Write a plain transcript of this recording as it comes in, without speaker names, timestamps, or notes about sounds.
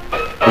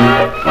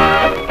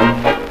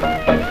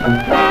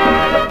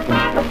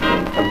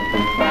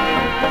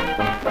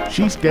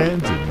She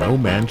stands in no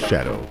man's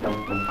shadow.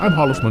 I'm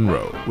Hollis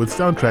Monroe with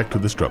Soundtrack to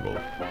the Struggle.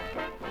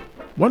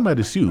 One might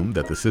assume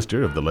that the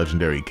sister of the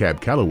legendary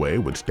Cab Calloway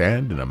would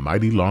stand in a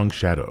mighty long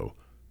shadow.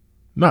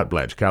 Not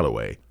Blanche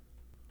Calloway.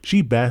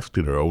 She basked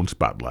in her own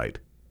spotlight.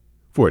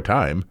 For a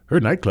time, her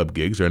nightclub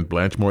gigs earned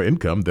Blanche more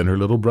income than her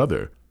little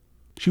brother.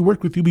 She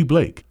worked with Eubie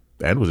Blake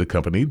and was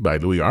accompanied by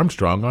Louis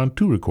Armstrong on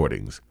 2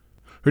 recordings.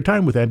 Her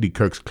time with Andy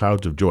Kirk's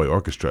Clouds of Joy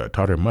Orchestra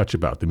taught her much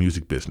about the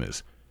music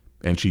business,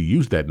 and she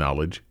used that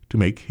knowledge to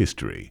make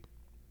history.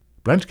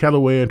 Blanche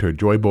Calloway and her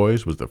Joy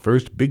Boys was the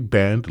first big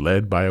band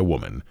led by a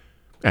woman,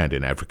 and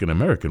an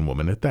African-American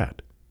woman at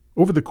that.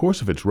 Over the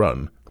course of its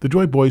run, the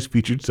Joy Boys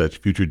featured such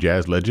future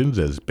jazz legends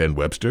as Ben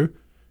Webster,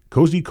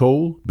 Cozy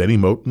Cole, Benny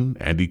Moten,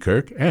 Andy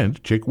Kirk,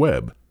 and Chick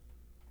Webb.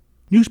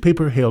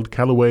 Newspaper hailed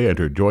Calloway and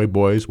her Joy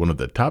Boys one of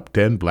the top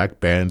 10 black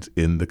bands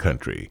in the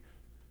country.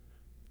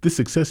 This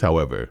success,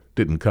 however,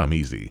 didn't come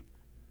easy.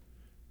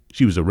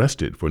 She was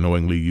arrested for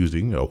knowingly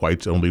using a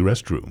whites-only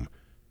restroom.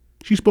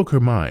 She spoke her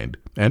mind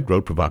and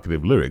wrote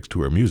provocative lyrics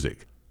to her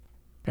music.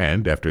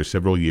 And after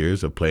several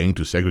years of playing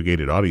to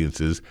segregated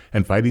audiences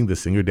and fighting the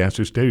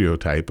singer-dancer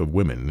stereotype of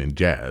women in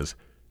jazz,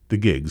 the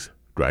gigs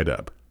dried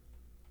up.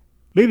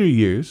 Later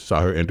years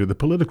saw her enter the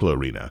political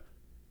arena.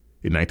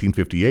 In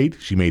 1958,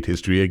 she made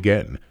history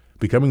again,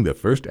 becoming the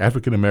first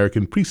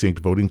African-American precinct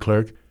voting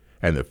clerk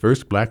and the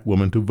first black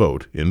woman to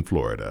vote in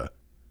Florida.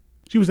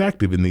 She was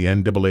active in the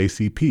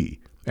NAACP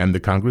and the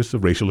Congress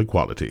of Racial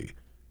Equality.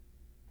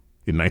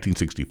 In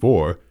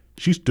 1964,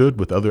 she stood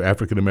with other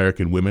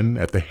African-American women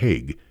at The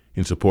Hague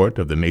in support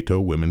of the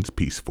NATO Women's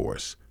Peace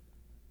Force.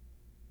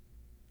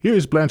 Here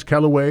is Blanche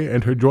Calloway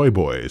and her Joy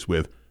Boys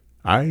with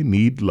I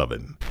Need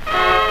Lovin'.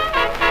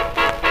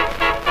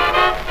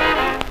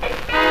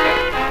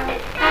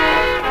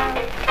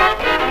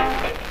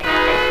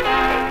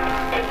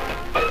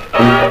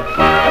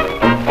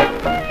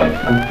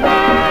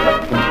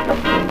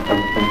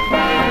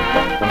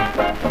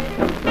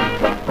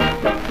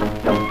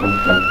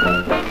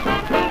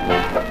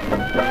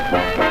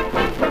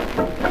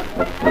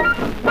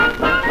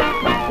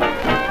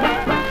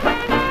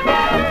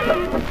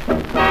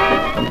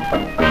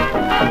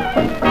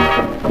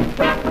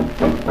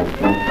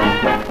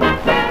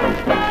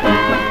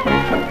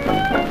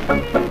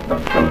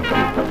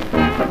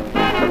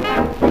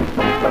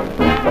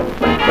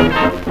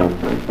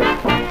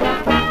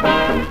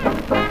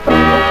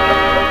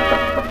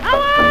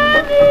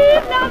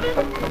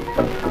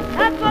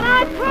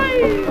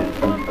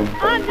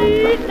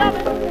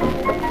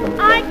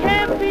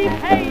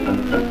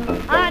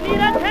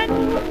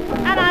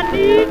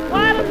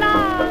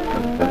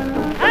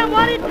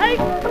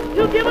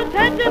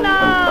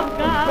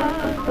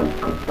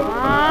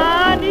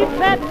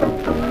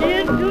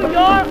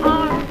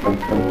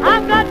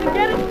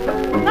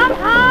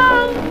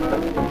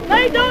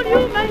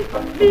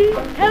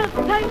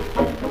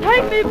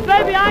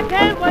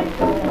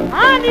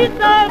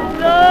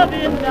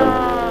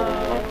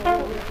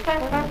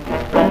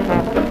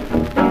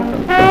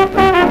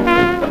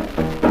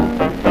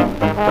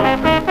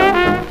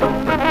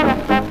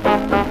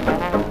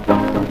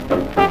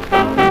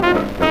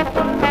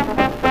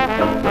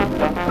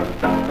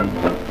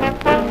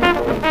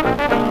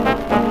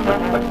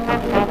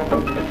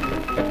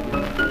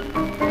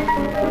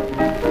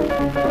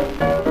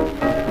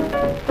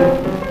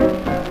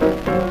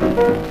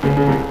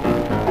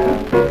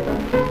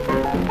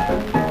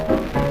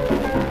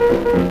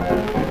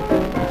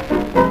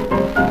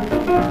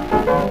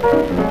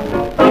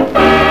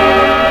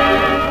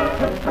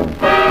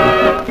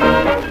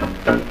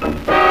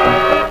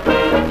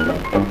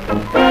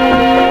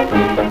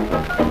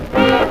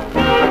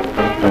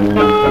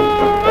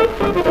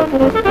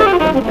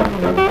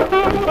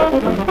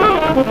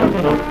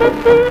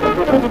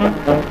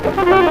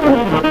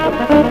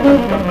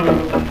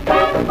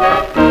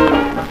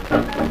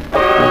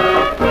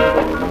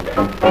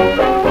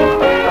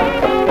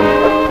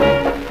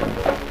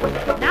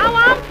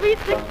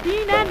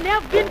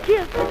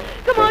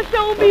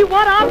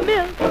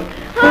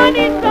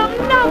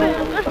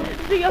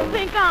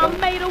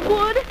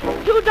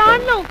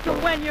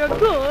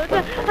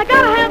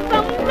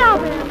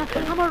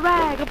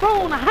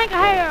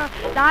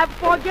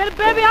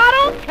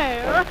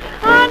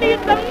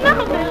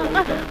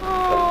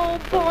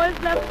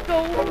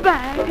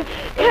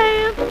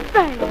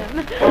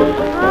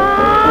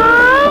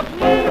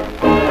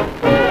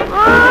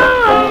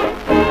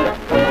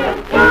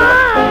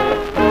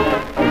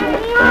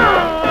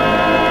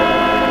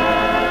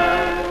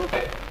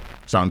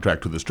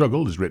 Soundtrack to the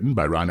Struggle is written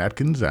by Ron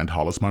Atkins and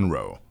Hollis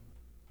Monroe.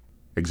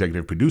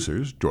 Executive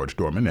producers George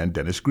Dorman and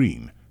Dennis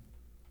Green.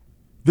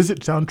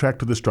 Visit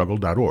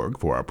soundtracktothestruggle.org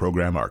for our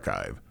program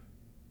archive.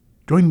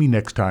 Join me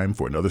next time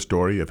for another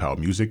story of how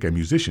music and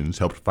musicians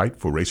helped fight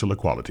for racial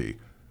equality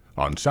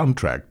on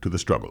Soundtrack to the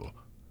Struggle,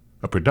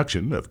 a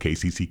production of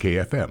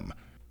KCCK-FM,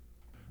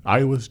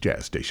 Iowa's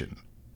Jazz Station.